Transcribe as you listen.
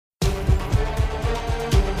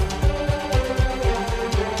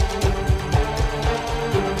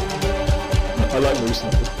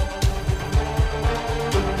recently.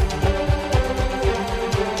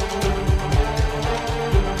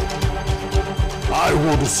 I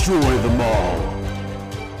will destroy them all.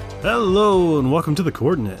 Hello and welcome to The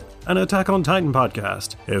Coordinate, an Attack on Titan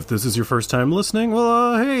podcast. If this is your first time listening,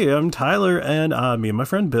 well, hey, I'm Tyler, and me and my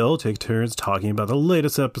friend Bill take turns talking about the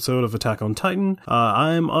latest episode of Attack on Titan.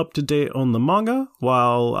 I'm up to date on the manga,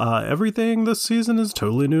 while everything this season is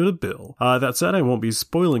totally new to Bill. That said, I won't be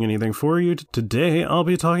spoiling anything for you. Today, I'll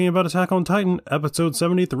be talking about Attack on Titan, episode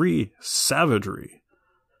 73, Savagery.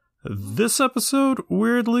 This episode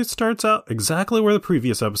weirdly starts out exactly where the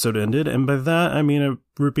previous episode ended, and by that I mean it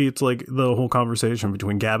repeats like the whole conversation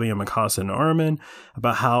between Gabby and Mikasa and Armin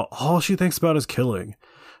about how all she thinks about is killing.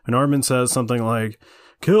 And Armin says something like,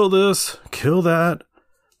 "Kill this, kill that,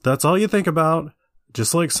 that's all you think about,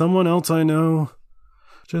 just like someone else I know,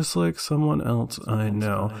 just like someone else I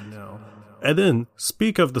know." And then,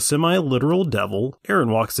 speak of the semi-literal devil,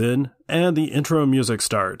 Eren walks in, and the intro music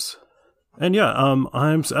starts. And yeah,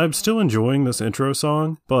 I'm still enjoying this intro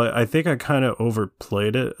song, but I think I kind of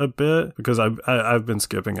overplayed it a bit because I've been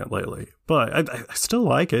skipping it lately. But I still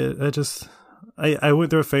like it. I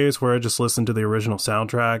went through a phase where I just listened to the original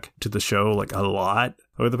soundtrack to the show like a lot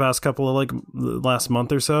over the past couple of like last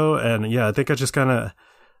month or so, and yeah, I think I just kind of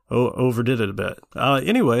overdid it a bit.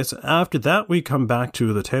 Anyways, after that, we come back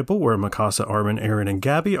to the table where Mikasa, Armin, Eren, and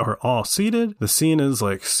Gabby are all seated. The scene is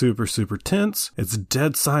like super tense. It's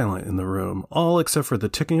dead silent in the room, all except for the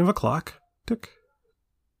ticking of a clock. Tick,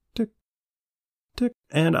 tick, tick.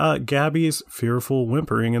 And Gabby's fearful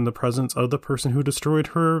whimpering in the presence of the person who destroyed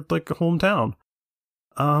her like hometown.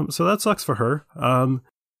 So that sucks for her.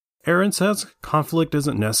 Eren says conflict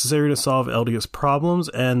isn't necessary to solve Eldia's problems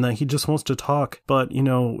and that he just wants to talk, but, you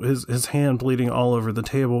know, his hand bleeding all over the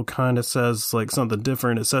table kind of says, like, something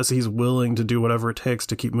different. It says he's willing to do whatever it takes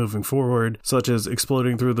to keep moving forward, such as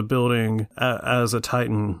exploding through the building as a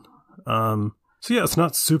Titan. So yeah, it's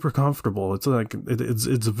not super comfortable. It's like,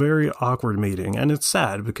 it's a very awkward meeting, and it's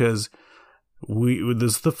sad because this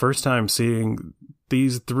is the first time seeing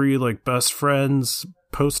these three, like, best friends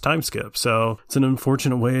post time skip, so it's an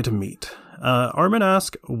unfortunate way to meet. Armin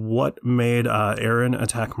asks what made Eren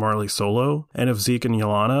attack Marley solo, and if Zeke and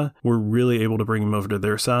Yelena were really able to bring him over to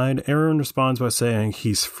their side. Eren responds by saying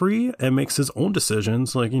he's free and makes his own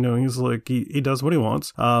decisions, like, you know, he's like, he does what he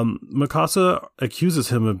wants. Mikasa accuses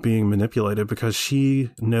him of being manipulated because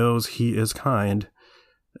she knows he is kind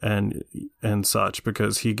and such,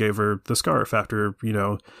 because he gave her the scarf after, you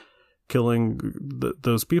know, killing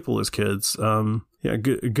those people as kids. Yeah,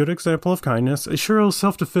 good example of kindness. Sure, it was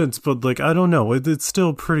self-defense, but like, I don't know, it's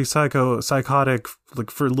still pretty psychotic,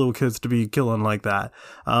 like, for little kids to be killing like that.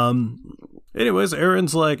 Anyways,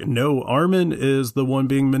 Eren's like, no, Armin is the one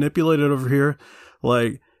being manipulated over here.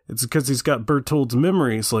 Like, it's because he's got Bertold's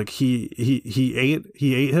memories. Like, he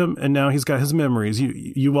ate him, and now he's got his memories.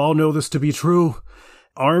 You all know this to be true.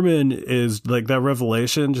 Armin is like, that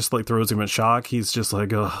revelation just like throws him in shock. He's just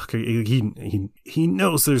like, oh, he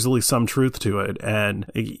knows there's at least some truth to it.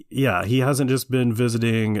 And yeah, he hasn't just been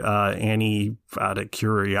visiting Annie out of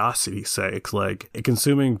curiosity's sake. Like,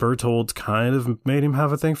 consuming Bertold kind of made him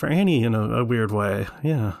have a thing for Annie in a weird way.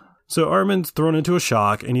 Yeah. So Armin's thrown into a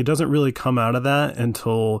shock, and he doesn't really come out of that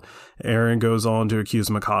until Eren goes on to accuse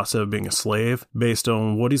Mikasa of being a slave, based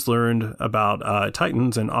on what he's learned about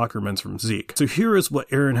Titans and Ackermans from Zeke. So here is what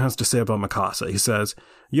Eren has to say about Mikasa. He says,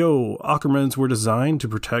 "Yo, Ackermans were designed to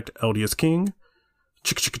protect Eldia's king.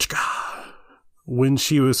 When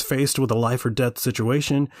she was faced with a life or death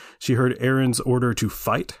situation, she heard Eren's order to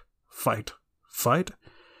fight.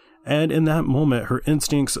 And in that moment, her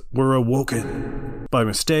instincts were awoken. By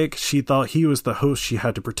mistake, she thought he was the host she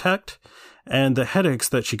had to protect, and the headaches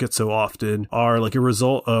that she gets so often are like a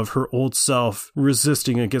result of her old self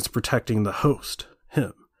resisting against protecting the host,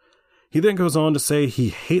 him." He then goes on to say he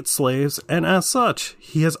hates slaves, and as such,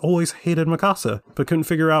 he has always hated Mikasa, but couldn't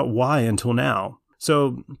figure out why until now.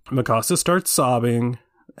 So Mikasa starts sobbing,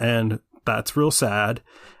 and that's real sad.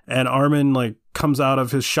 And Armin like comes out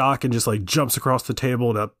of his shock and just like jumps across the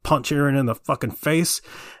table to punch Eren in the fucking face.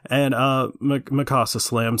 And Mikasa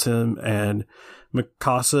slams him, and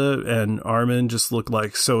Mikasa and Armin just look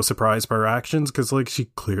like so surprised by her actions, because like she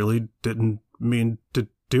clearly didn't mean to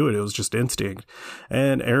do it. It was just instinct.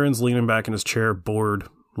 And Eren's leaning back in his chair, bored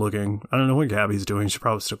looking. I don't know what Gabby's doing. She's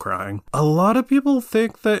probably still crying. A lot of people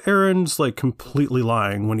think that Eren's like completely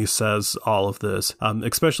lying when he says all of this,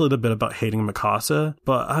 especially the bit about hating Mikasa,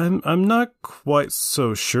 but I'm not quite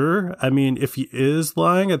so sure. I mean, if he is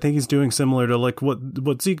lying, I think he's doing similar to like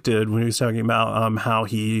what Zeke did when he was talking about how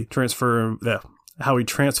he transferred how he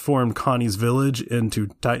transformed Connie's village into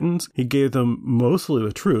Titans. He gave them mostly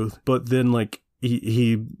the truth, but then like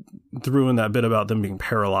he threw in that bit about them being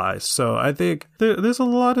paralyzed. So I think there's a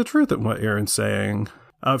lot of truth in what Aaron's saying.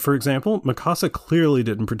 For example, Mikasa clearly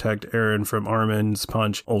didn't protect Eren from Armin's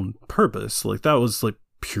punch on purpose. Like, that was like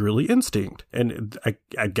purely instinct. And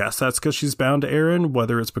I guess that's because she's bound to Eren,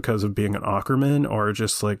 whether it's because of being an Ackerman or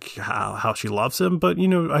just like how she loves him. But, you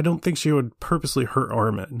know, I don't think she would purposely hurt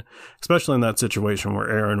Armin, especially in that situation where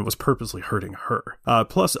Eren was purposely hurting her.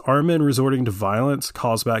 Plus, Armin resorting to violence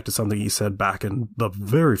calls back to something he said back in the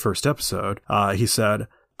very first episode. He said,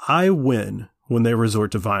 "I win when they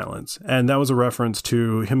resort to violence." And that was a reference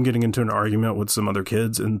to him getting into an argument with some other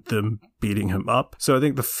kids and them beating him up. So I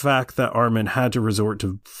think the fact that Armin had to resort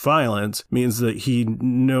to violence means that he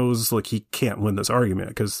knows like he can't win this argument,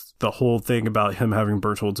 because the whole thing about him having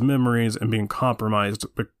Berthold's memories and being compromised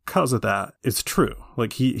because of that is true.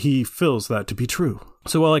 Like he feels that to be true.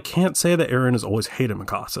 So while I can't say that Eren has always hated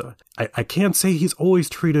Mikasa, I can say he's always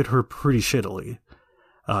treated her pretty shittily.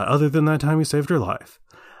 Other than that time he saved her life.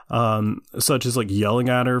 Such as like yelling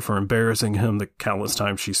at her for embarrassing him the countless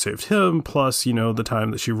times she saved him, plus, you know, the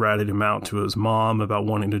time that she ratted him out to his mom about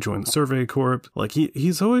wanting to join the Survey Corps. Like,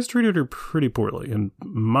 he's always treated her pretty poorly, in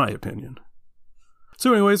my opinion.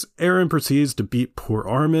 So anyways, Eren proceeds to beat poor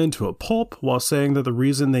Armin to a pulp while saying that the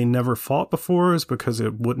reason they never fought before is because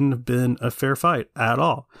it wouldn't have been a fair fight at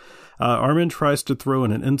all. Armin tries to throw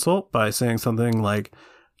in an insult by saying something like,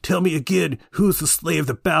 "Tell me again, who's the slave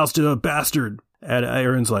that bows to a bastard?" And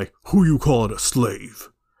Eren's like, "Who you calling a slave?"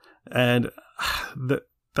 And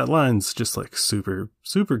that line's just like super,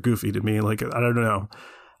 super goofy to me. Like, I don't know.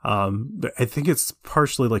 I think it's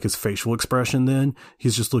partially like his facial expression then.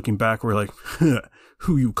 He's just looking back, we're like,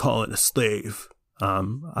 "Who you calling a slave?"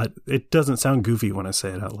 It doesn't sound goofy when I say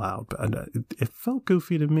it out loud, but it felt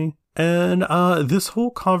goofy to me. And this whole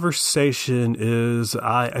conversation is,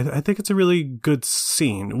 I think it's a really good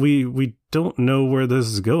scene. We don't know where this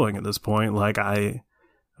is going at this point. Like,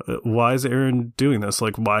 why is Eren doing this?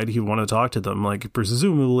 Like, why do he want to talk to them? Like,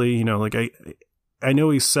 presumably, you know, like I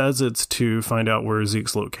know he says it's to find out where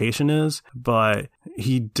Zeke's location is, but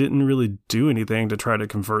he didn't really do anything to try to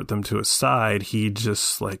convert them to his side. He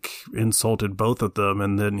just like insulted both of them,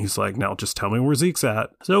 and then he's like, "Now just tell me where Zeke's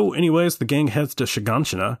at." So anyways, the gang heads to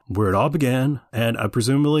Shiganshina, where it all began, and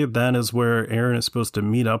presumably that is where Eren is supposed to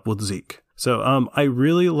meet up with Zeke. So I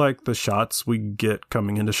really like the shots we get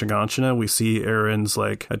coming into Shiganshina. We see Eren's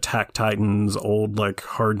like Attack Titan's old like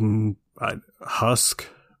hardened husk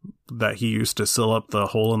that he used to seal up the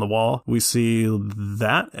hole in the wall. We see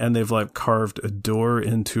that, and they've like carved a door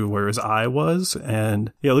into where his eye was,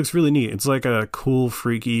 and yeah, it looks really neat. It's like a cool,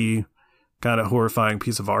 freaky, kind of horrifying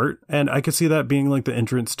piece of art, and I could see that being like the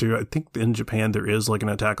entrance to, I think in Japan there is like an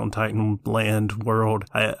Attack on Titan land world.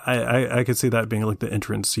 I could see that being like the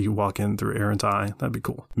entrance you walk in through Eren's eye. That'd be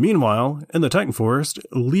cool. Meanwhile, in the Titan Forest,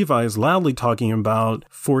 Levi is loudly talking about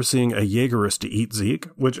forcing a Jaegerist to eat Zeke,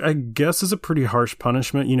 which I guess is a pretty harsh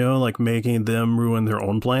punishment, you know, like making them ruin their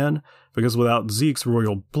own plan, because without Zeke's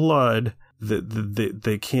royal blood,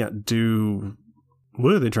 they can't do,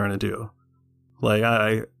 what are they trying to do?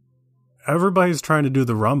 Like, everybody's trying to do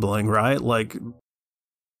the rumbling, right? Like,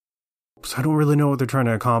 so I don't really know what they're trying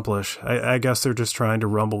to accomplish. I guess they're just trying to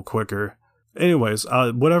rumble quicker. Anyways,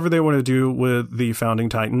 whatever they want to do with the founding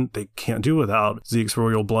Titan, they can't do without Zeke's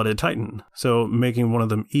royal-blooded Titan. So making one of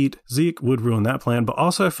them eat Zeke would ruin that plan. But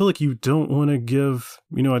also, I feel like you don't want to give,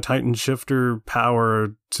 you know, a Titan shifter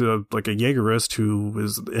power to like a Jaegerist who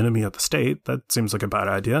is the enemy of the state. That seems like a bad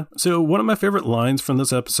idea. So one of my favorite lines from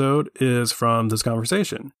this episode is from this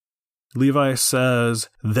conversation. Levi says,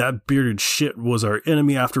 "That bearded shit was our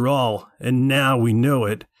enemy after all, and now we know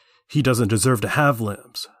it. He doesn't deserve to have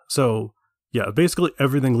limbs." So, yeah, basically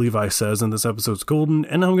everything Levi says in this episode is golden,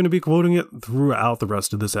 and I'm going to be quoting it throughout the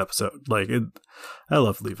rest of this episode. I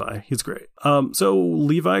love Levi. He's great. So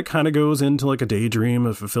Levi kind of goes into like a daydream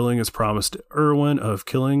of fulfilling his promise to Erwin of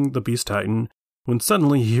killing the Beast Titan, when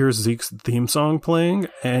suddenly he hears Zeke's theme song playing,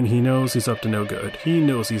 and he knows he's up to no good. He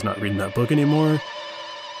knows he's not reading that book anymore.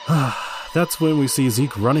 That's when we see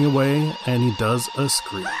Zeke running away, and he does a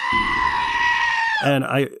scream. And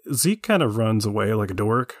Zeke kind of runs away like a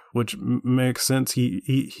dork, which makes sense. He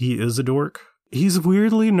is a dork. He's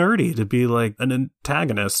weirdly nerdy to be like an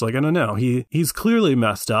antagonist. Like, I don't know. He's clearly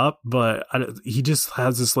messed up, but he just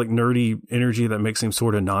has this like nerdy energy that makes him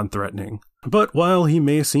sort of non-threatening. But while he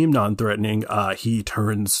may seem non-threatening, he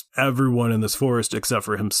turns everyone in this forest except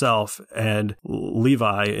for himself and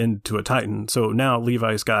Levi into a Titan. So now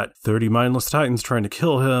Levi's got 30 mindless Titans trying to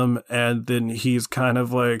kill him, and then he's kind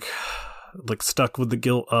of like stuck with the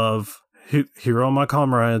guilt of here all my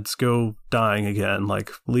comrades go dying again.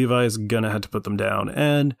 Like, Levi's gonna have to put them down.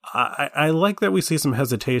 And I like that we see some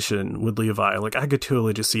hesitation with Levi. Like, I could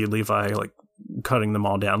totally just see Levi, like, cutting them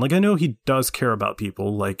all down. Like, I know he does care about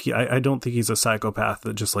people. Like, I don't think he's a psychopath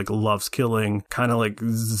that just, like, loves killing. Kind of like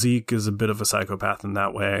Zeke is a bit of a psychopath in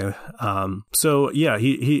that way. So yeah,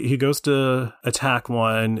 he goes to attack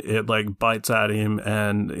one. It, like, bites at him,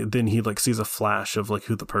 and then he, like, sees a flash of, like,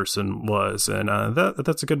 who the person was, and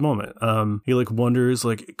that's a good moment. He, like, wonders,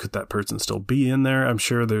 like, could that person still be in there? I'm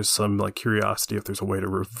sure there's some, like, curiosity if there's a way to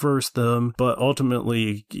reverse them, but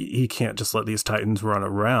ultimately he can't just let these Titans run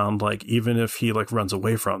around. Like, even if he, like, runs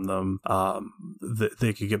away from them,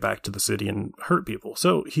 they could get back to the city and hurt people.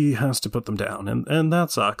 So he has to put them down, and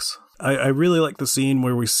that sucks. I really like the scene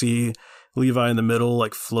where we see Levi in the middle,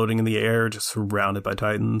 like, floating in the air, just surrounded by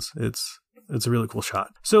Titans. It's a really cool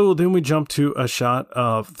shot. So then we jump to a shot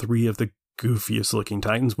of 3 of the goofiest looking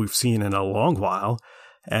Titans we've seen in a long while.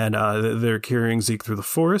 And they're carrying Zeke through the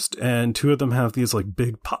forest, and 2 of them have these, like,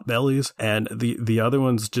 big pot bellies, and the other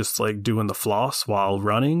one's just, like, doing the floss while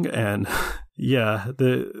running. And yeah,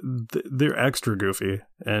 they're extra goofy,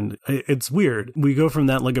 and it's weird. We go from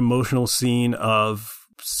that, like, emotional scene of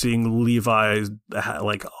seeing Levi,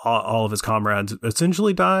 like, all of his comrades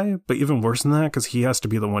essentially die, but even worse than that, because he has to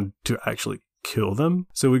be the one to actually kill them.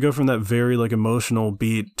 So we go from that very, like, emotional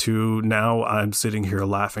beat to now I'm sitting here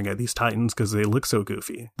laughing at these Titans because they look so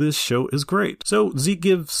goofy. This show is great. So Zeke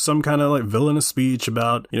gives some kind of, like, villainous speech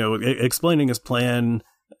about, you know, explaining his plan,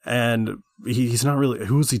 and he's not really,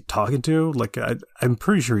 who is he talking to? Like, I'm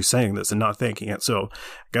pretty sure he's saying this and not thinking it, so I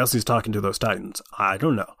guess he's talking to those Titans. I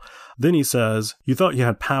don't know. Then he says, "You thought you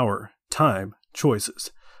had power, time,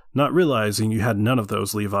 choices. Not realizing you had none of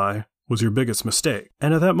those, Levi, was your biggest mistake."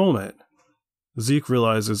 And at that moment, Zeke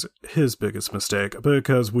realizes his biggest mistake,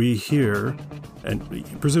 because we hear, and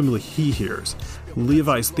presumably he hears,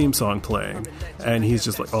 Levi's theme song playing, and he's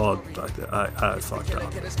just like, oh, I fucked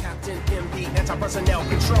up.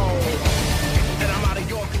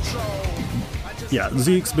 Yeah,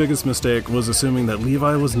 Zeke's biggest mistake was assuming that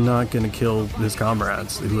Levi was not going to kill his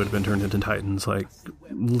comrades who had been turned into Titans. Like,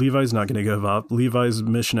 Levi's not going to give up. Levi's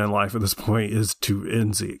mission in life at this point is to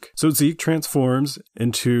end Zeke. So Zeke transforms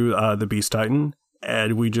into the Beast Titan,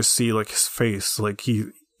 and we just see, like, his face. Like,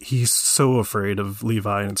 he's so afraid of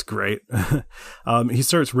Levi, and it's great. He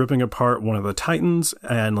starts ripping apart one of the Titans,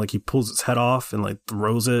 and, like, he pulls its head off and, like,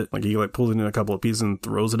 throws it. Like, he, like, pulls it in a couple of pieces and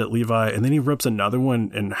throws it at Levi, and then he rips another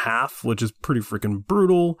one in half, which is pretty freaking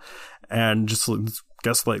brutal, and just,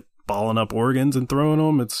 guess, like, balling up organs and throwing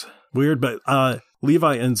them. It's weird, but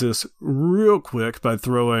Levi ends this real quick by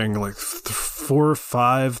throwing, like, 4 or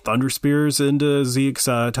 5 thunder spears into Zeke's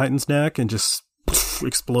Titan's neck, and just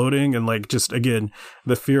exploding, and, like, just, again,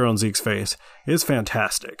 the fear on Zeke's face is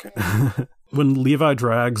fantastic. When Levi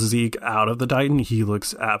drags Zeke out of the Titan, he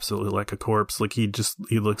looks absolutely like a corpse. Like, he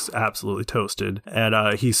looks absolutely toasted.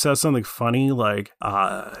 And he says something funny, like,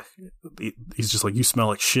 he's just like, "You smell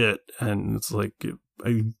like shit." And it's like,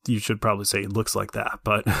 you should probably say it looks like that,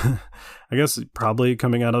 but I guess probably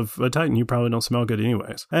coming out of a Titan, you probably don't smell good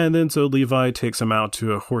anyways. And then so Levi takes him out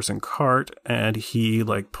to a horse and cart, and he,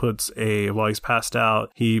 like, while he's passed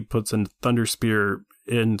out, he puts a thunder spear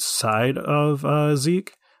inside of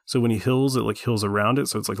Zeke. So when he heals, it, like, heals around it,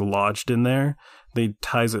 so it's, like, lodged in there. They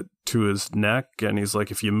ties it to his neck, and he's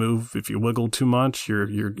like, if you wiggle too much,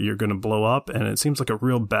 you're gonna blow up. And it seems like a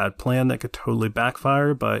real bad plan that could totally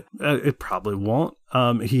backfire, but it probably won't.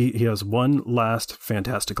 He has one last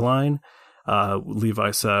fantastic line.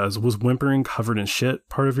 Levi says, "Was whimpering covered in shit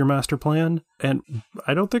part of your master plan?" And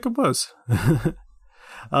I don't think it was.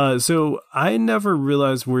 So I never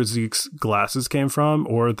realized where Zeke's glasses came from,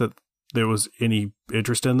 or that there was any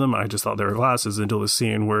interest in them. I just thought they were glasses until the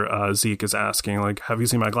scene where Zeke is asking, like, "Have you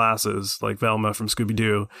seen my glasses?" Like Velma from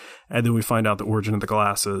Scooby-Doo. And then we find out the origin of the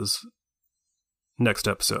glasses next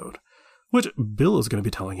episode, which Bill is going to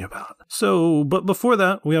be telling you about. So, but before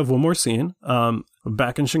that, we have one more scene.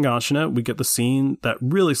 Back in Shingashina, we get the scene that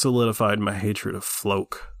really solidified my hatred of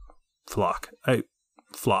Flock.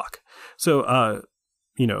 So,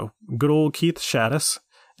 good old Keith Shaddis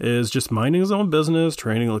is just minding his own business,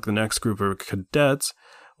 training like the next group of cadets.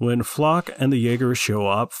 When Flock and the Jaeger show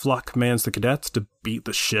up, Flock commands the cadets to beat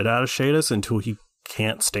the shit out of Shaddis until he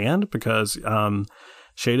can't stand, because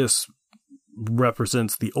Shaddis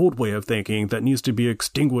represents the old way of thinking that needs to be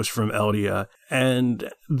extinguished from Eldia,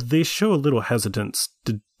 and they show a little hesitance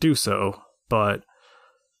to do so, but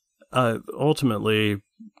ultimately,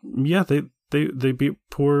 yeah, they beat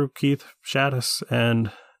poor Keith Shaddis,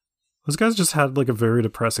 and this guy's just had, like, a very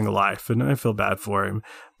depressing life, and I feel bad for him.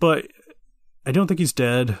 But I don't think he's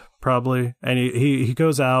dead, probably. And he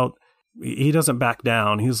goes out. He doesn't back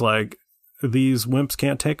down. He's like, these wimps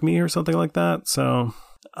can't take me or something like that. So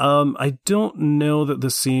I don't know that the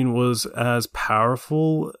scene was as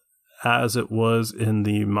powerful as it was in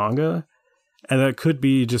the manga. And that could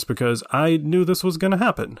be just because I knew this was going to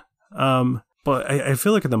happen. But I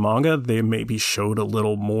feel like in the manga, they maybe showed a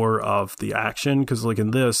little more of the action. Because like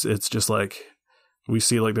in this, it's just like we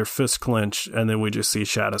see like their fists clench and then we just see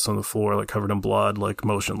Shadis on the floor, like covered in blood, like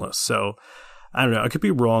motionless. So I don't know. I could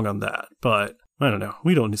be wrong on that, but I don't know.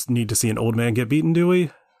 We don't need to see an old man get beaten, do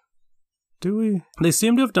we? Do we? They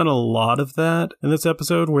seem to have done a lot of that in this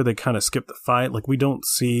episode where they kind of skip the fight. Like we don't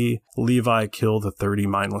see Levi kill the 30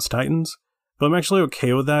 mindless Titans. But I'm actually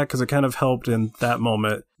okay with that because it kind of helped in that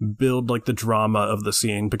moment build like the drama of the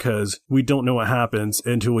scene because we don't know what happens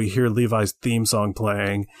until we hear Levi's theme song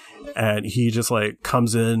playing and he just like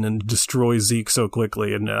comes in and destroys Zeke so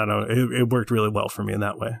quickly. And I don't know, it worked really well for me in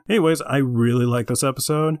that way. Anyways, I really like this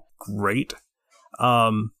episode. Great.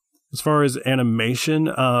 As far as animation,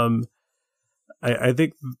 I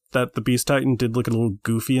think that the Beast Titan did look a little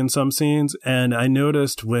goofy in some scenes. And I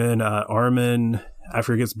noticed when Armin,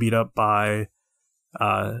 after he gets beat up by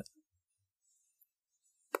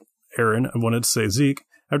Aaron, I wanted to say Zeke.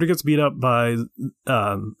 After he gets beat up by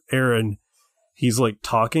Aaron, he's like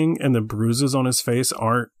talking and the bruises on his face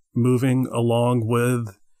aren't moving along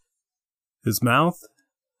with his mouth.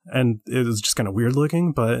 And it was just kind of weird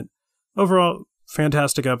looking. But overall,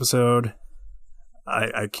 fantastic episode.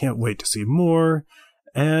 I can't wait to see more.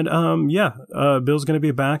 And Bill's going to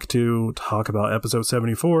be back to talk about episode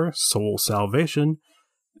 74, Soul Salvation,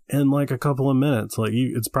 in like a couple of minutes. Like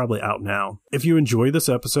it's probably out now. If you enjoyed this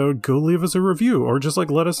episode, go leave us a review or just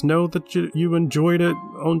like let us know that you enjoyed it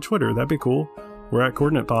on Twitter. That'd be cool. We're at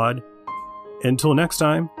Coordinate Pod. Until next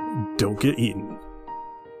time, don't get eaten.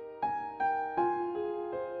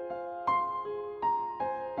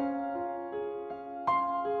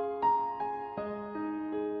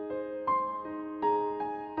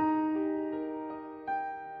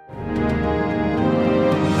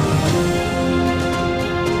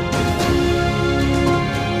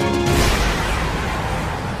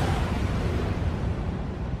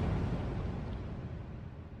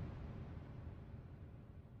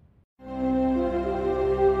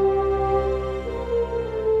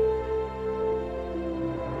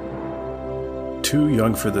 Too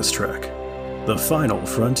young for this trek. The final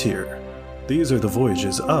frontier. These are the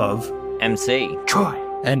voyages of MC, Troy,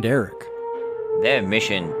 and Eric. Their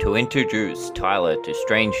mission to introduce Tyler to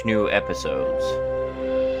strange new episodes.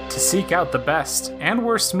 To seek out the best and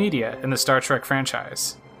worst media in the Star Trek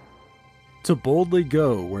franchise. To boldly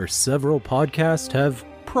go where several podcasts have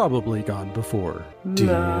probably gone before.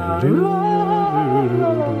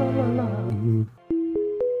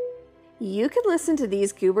 You can listen to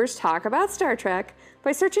these goobers talk about Star Trek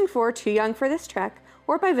by searching for Too Young for This Trek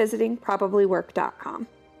or by visiting probablywork.com.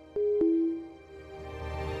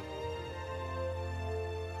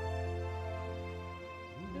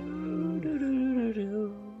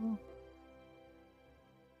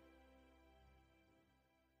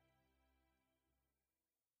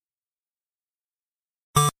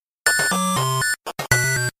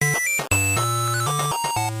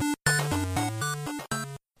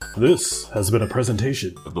 This has been a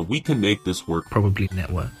presentation of the We Can Make This Work Probably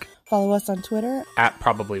Network. Follow us on Twitter At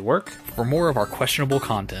Probably Work For more of our questionable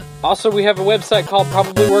content. Also, we have a website called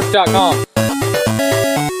probablywork.com.